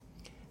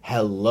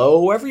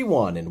Hello,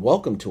 everyone, and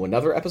welcome to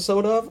another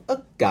episode of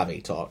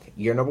Agave Talk,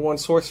 your number one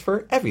source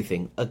for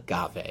everything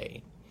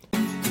agave.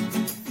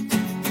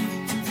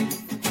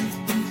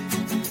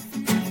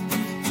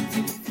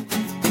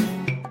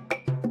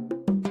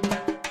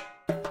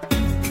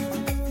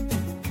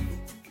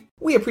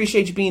 We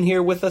appreciate you being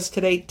here with us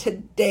today.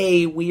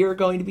 Today, we are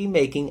going to be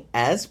making,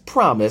 as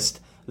promised,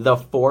 the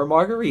 4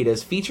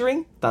 margaritas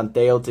featuring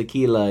Tanteo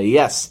Tequila.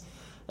 Yes.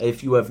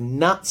 If you have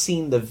not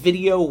seen the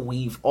video,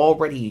 we've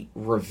already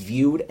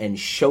reviewed and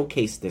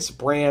showcased this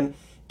brand.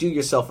 Do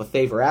yourself a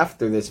favor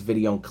after this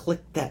video and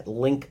click that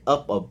link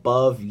up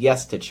above,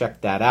 yes, to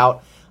check that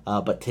out.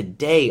 But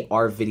today,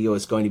 our video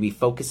is going to be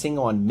focusing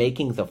on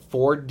making the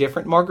 4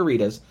 different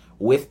margaritas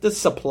with the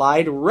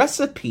supplied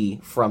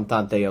recipe from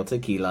Tanteo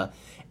Tequila.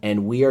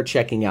 And we are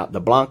checking out the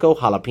Blanco,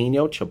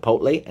 Jalapeno,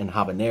 Chipotle, and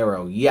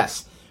Habanero.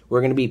 Yes,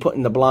 we're going to be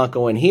putting the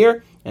Blanco in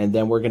here. And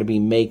then we're going to be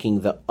making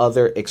the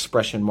other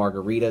expression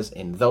margaritas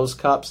in those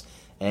cups.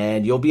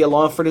 And you'll be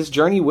along for this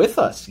journey with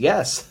us.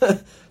 Yes.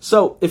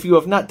 So if you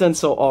have not done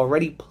so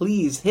already,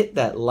 please hit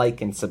that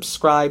like and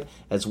subscribe,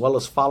 as well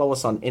as follow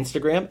us on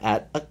Instagram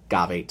at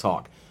Agave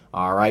Talk.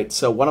 All right.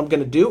 So what I'm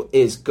going to do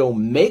is go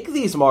make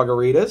these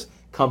margaritas,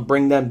 come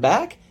bring them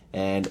back,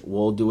 and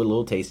we'll do a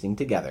little tasting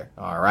together.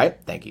 All right.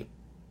 Thank you.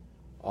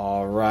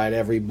 All right,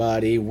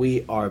 everybody.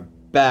 We are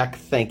back.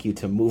 Thank you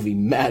to Movie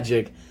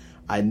Magic.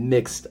 I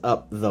mixed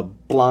up the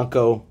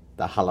Blanco,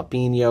 the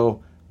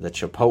Jalapeno, the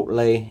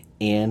Chipotle,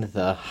 and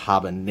the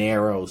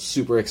Habanero.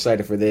 Super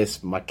excited for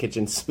this. My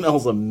kitchen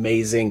smells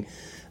amazing.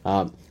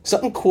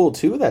 Something cool,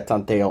 too, that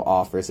Tanteo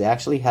offers. They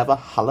actually have a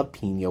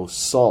jalapeno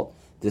salt.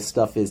 This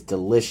stuff is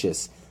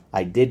delicious.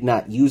 I did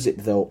not use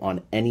it, though,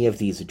 on any of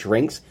these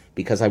drinks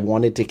because I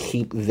wanted to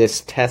keep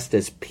this test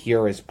as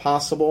pure as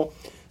possible.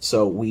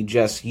 So we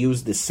just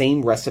used the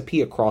same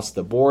recipe across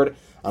the board.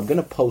 I'm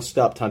going to post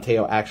up,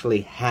 Tanteo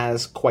actually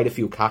has quite a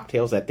few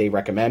cocktails that they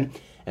recommend.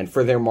 And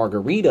for their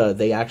margarita,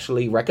 they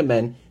actually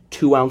recommend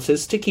 2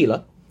 ounces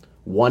tequila,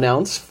 1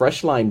 ounce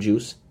fresh lime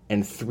juice,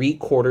 and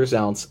 3/4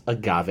 ounce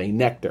agave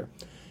nectar.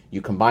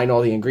 You combine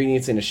all the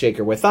ingredients in a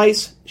shaker with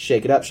ice,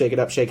 shake it up, shake it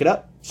up, shake it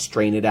up,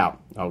 strain it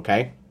out,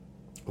 okay?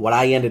 What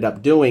I ended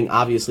up doing,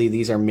 obviously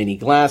these are mini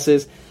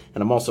glasses,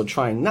 and I'm also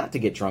trying not to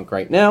get drunk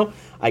right now.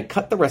 I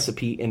cut the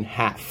recipe in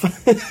half.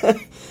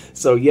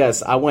 So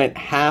yes, I went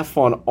half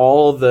on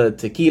all the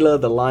tequila,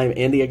 the lime,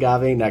 and the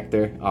agave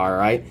nectar, all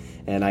right?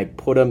 And I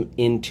put them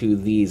into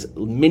these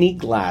mini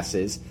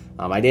glasses.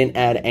 I didn't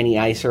add any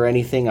ice or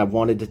anything. I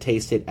wanted to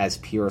taste it as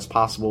pure as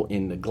possible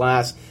in the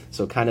glass.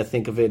 So kind of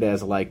think of it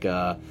as like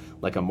a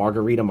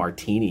margarita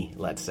martini,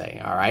 let's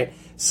say, all right?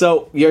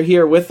 So you're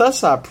here with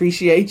us. I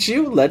appreciate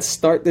you. Let's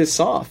start this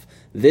off.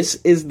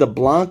 This is the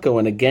Blanco,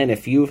 and again,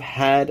 if you've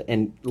had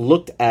and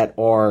looked at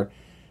our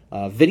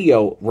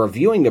video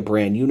reviewing the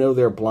brand, you know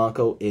their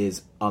Blanco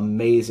is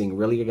amazing,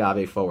 really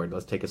agave forward.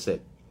 Let's take a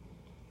sip.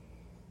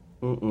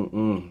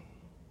 Oh,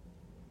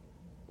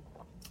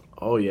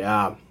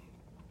 yeah.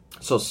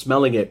 So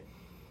smelling it,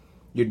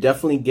 you're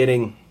definitely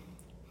getting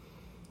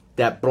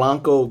that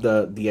Blanco,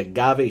 the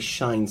agave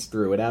shines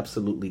through. It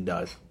absolutely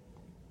does.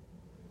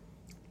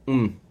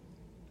 And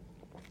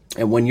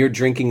when you're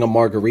drinking a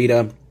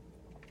margarita,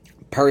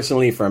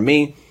 personally, for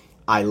me,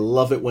 I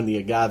love it when the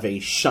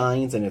agave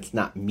shines and it's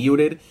not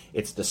muted.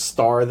 It's the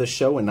star of the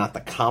show and not the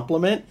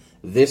complement.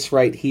 This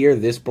right here,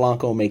 this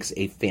Blanco makes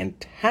a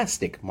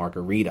fantastic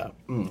margarita.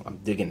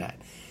 I'm digging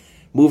that.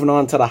 Moving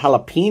on to the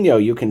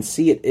jalapeno, you can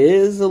see it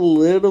is a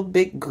little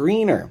bit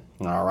greener.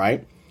 All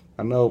right.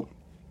 I know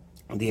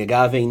the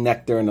agave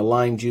nectar and the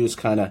lime juice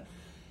kind of,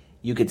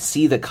 you could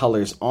see the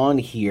colors on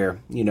here,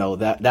 you know,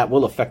 that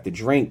will affect the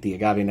drink, the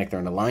agave nectar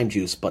and the lime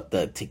juice, but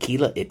the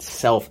tequila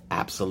itself,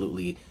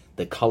 absolutely,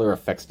 the color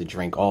affects the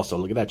drink also.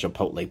 Look at that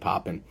chipotle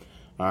popping.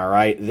 All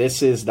right,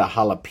 this is the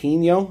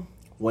jalapeno.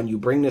 When you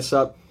bring this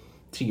up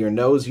to your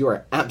nose, you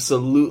are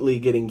absolutely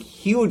getting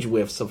huge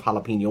whiffs of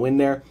jalapeno in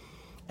there.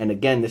 And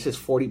again, this is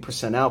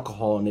 40%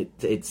 alcohol, and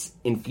it's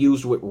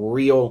infused with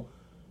real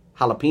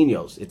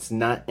jalapenos. It's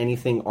not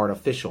anything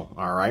artificial,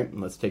 all right?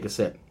 Let's take a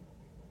sip.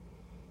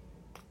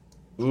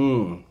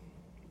 Oh,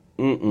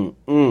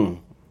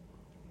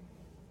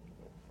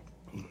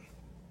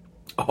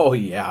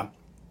 yeah.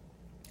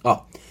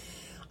 Oh,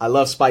 I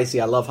love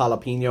spicy. I love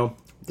jalapeno.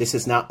 This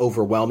is not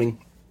overwhelming.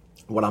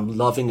 What I'm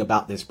loving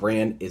about this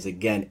brand is,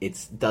 again,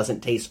 it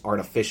doesn't taste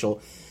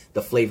artificial.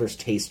 The flavors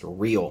taste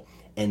real,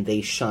 and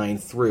they shine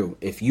through.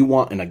 If you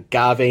want an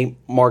agave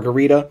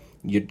margarita,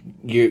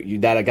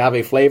 that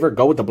agave flavor,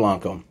 go with the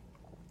Blanco.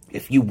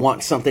 If you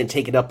want something,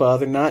 take it up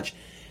another notch,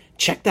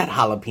 check that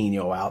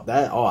jalapeno out.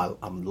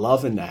 I'm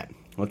loving that.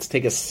 Let's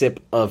take a sip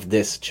of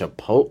this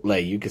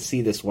chipotle. You can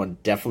see this one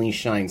definitely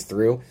shines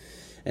through,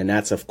 and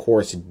that's, of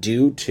course,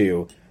 due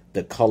to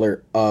the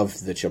color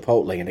of the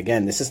chipotle. And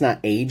again, this is not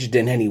aged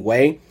in any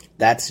way.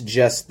 That's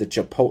just the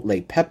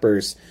chipotle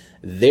peppers,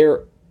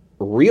 their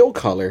real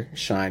color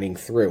shining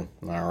through.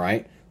 All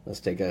right, let's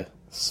take a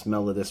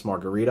smell of this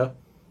margarita.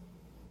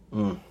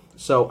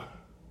 So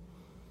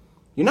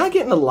you're not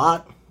getting a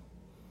lot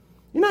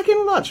you're not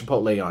getting a lot of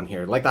chipotle on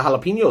here. Like the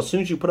jalapeno, as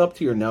soon as you put up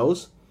to your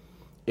nose,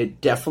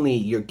 it definitely,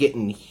 you're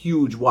getting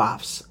huge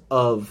wafts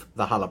of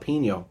the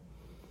jalapeno.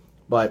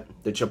 But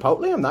the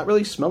chipotle, I'm not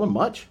really smelling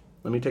much.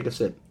 Let me take a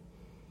sip.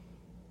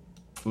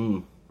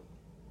 Oh,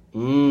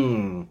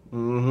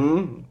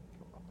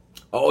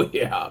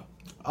 yeah.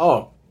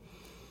 Oh,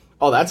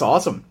 that's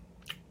awesome.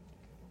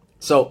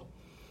 So,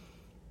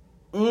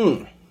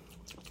 that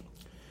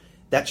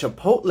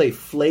chipotle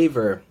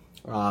flavor,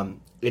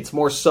 it's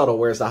more subtle,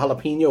 whereas the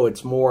jalapeno,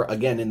 it's more,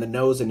 again, in the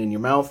nose and in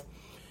your mouth.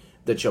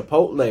 The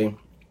chipotle,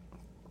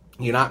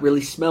 you're not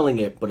really smelling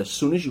it, but as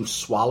soon as you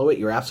swallow it,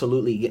 you're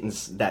absolutely getting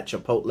that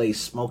chipotle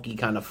smoky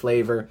kind of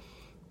flavor.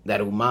 That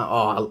umami.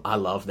 Oh, I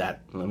love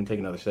that. Let me take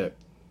another sip.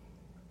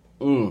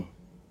 Oh,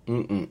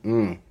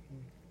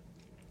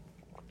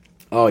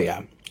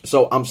 yeah.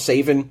 So I'm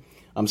saving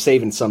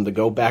some to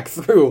go back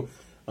through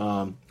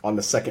on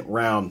the second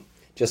round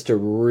just to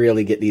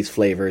really get these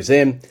flavors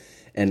in.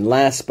 And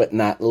last but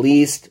not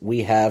least,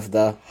 we have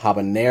the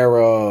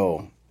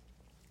habanero.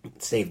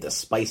 Save the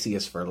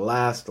spiciest for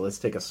last. Let's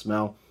take a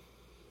smell.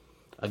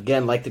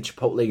 Again, like the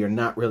chipotle, you're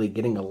not really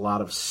getting a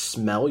lot of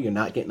smell. You're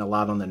not getting a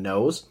lot on the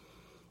nose.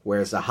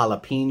 Whereas the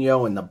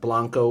jalapeno and the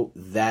blanco,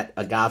 that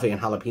agave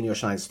and jalapeno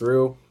shines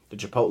through. The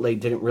chipotle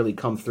didn't really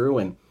come through,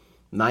 and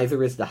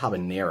neither is the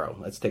habanero.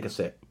 Let's take a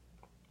sip.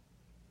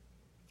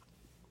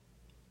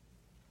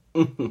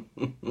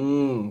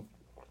 Oh,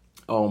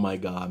 my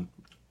God.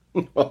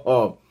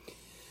 Oh,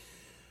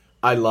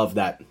 I love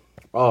that.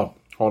 Oh,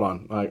 hold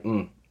on.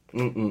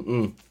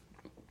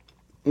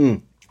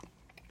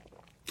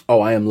 Oh,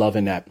 I am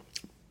loving that.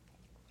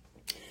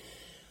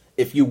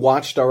 If you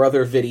watched our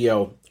other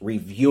video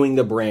reviewing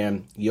the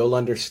brand, you'll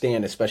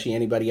understand, especially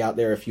anybody out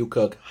there, if you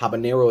cook,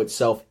 habanero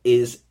itself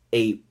is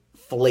a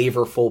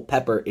flavorful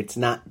pepper. It's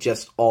not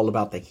just all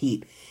about the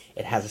heat.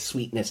 It has a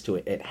sweetness to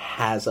it. It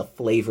has a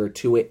flavor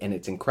to it, and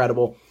it's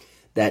incredible.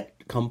 That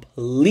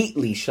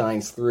completely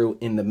shines through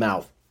in the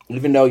mouth.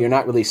 Even though you're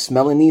not really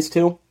smelling these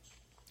two,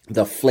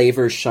 the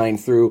flavors shine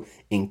through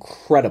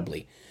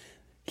incredibly.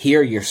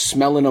 Here, you're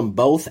smelling them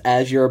both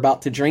as you're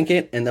about to drink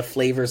it, and the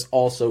flavors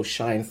also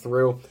shine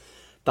through.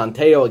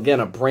 Tanteo, again,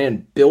 a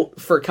brand built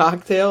for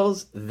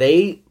cocktails.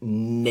 They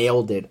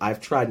nailed it.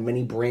 I've tried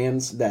many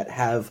brands that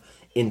have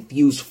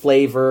infused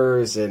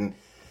flavors, and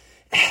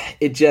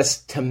it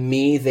just, to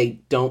me, they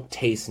don't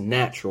taste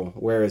natural.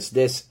 Whereas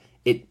this,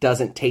 it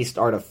doesn't taste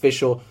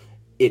artificial.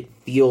 It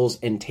feels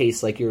and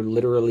tastes like you're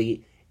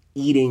literally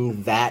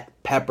eating that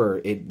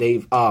pepper.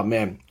 Oh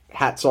man,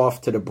 hats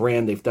off to the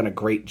brand. They've done a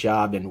great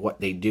job in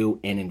what they do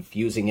in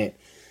infusing it.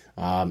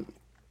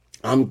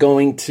 I'm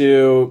going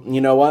to,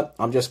 you know what?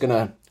 I'm just going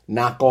to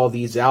knock all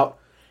these out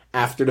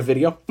after the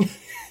video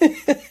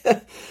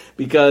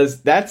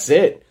because that's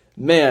it.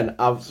 Man,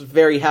 I was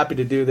very happy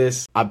to do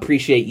this. I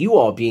appreciate you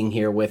all being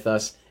here with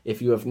us.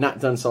 If you have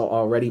not done so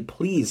already,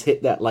 please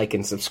hit that like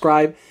and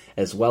subscribe,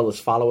 as well as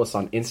follow us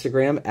on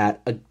Instagram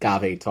at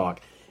Agave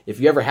Talk. If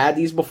you ever had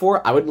these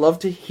before, I would love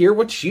to hear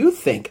what you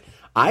think.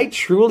 I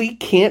truly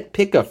can't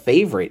pick a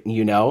favorite,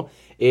 you know.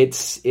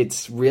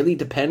 It's really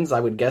depends, I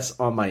would guess,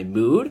 on my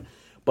mood.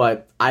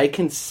 But I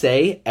can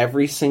say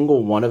every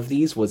single one of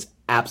these was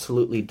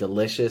absolutely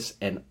delicious,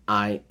 and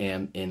I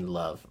am in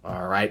love.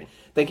 All right.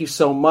 Thank you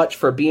so much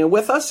for being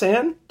with us,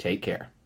 and take care.